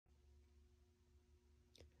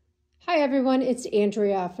Hi everyone, it's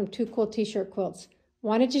Andrea from Two Cool T-Shirt Quilts.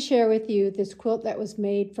 Wanted to share with you this quilt that was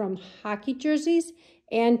made from hockey jerseys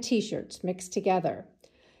and t-shirts mixed together.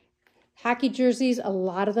 Hockey jerseys, a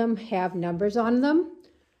lot of them have numbers on them.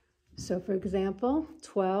 So for example,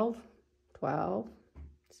 12, 12,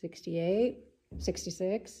 68,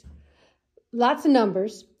 66, lots of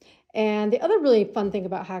numbers. And the other really fun thing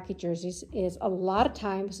about hockey jerseys is a lot of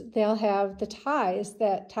times they'll have the ties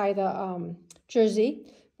that tie the jersey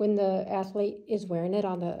when the athlete is wearing it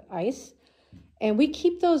on the ice. And we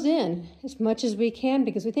keep those in as much as we can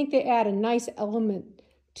because we think they add a nice element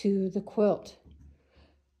to the quilt.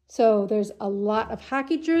 So there's a lot of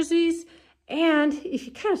hockey jerseys, and if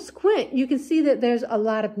you kind of squint, you can see that there's a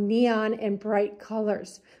lot of neon and bright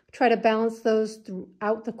colors. Try to balance those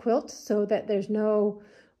throughout the quilt so that there's no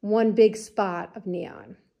one big spot of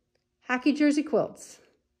neon. Hockey jersey quilts.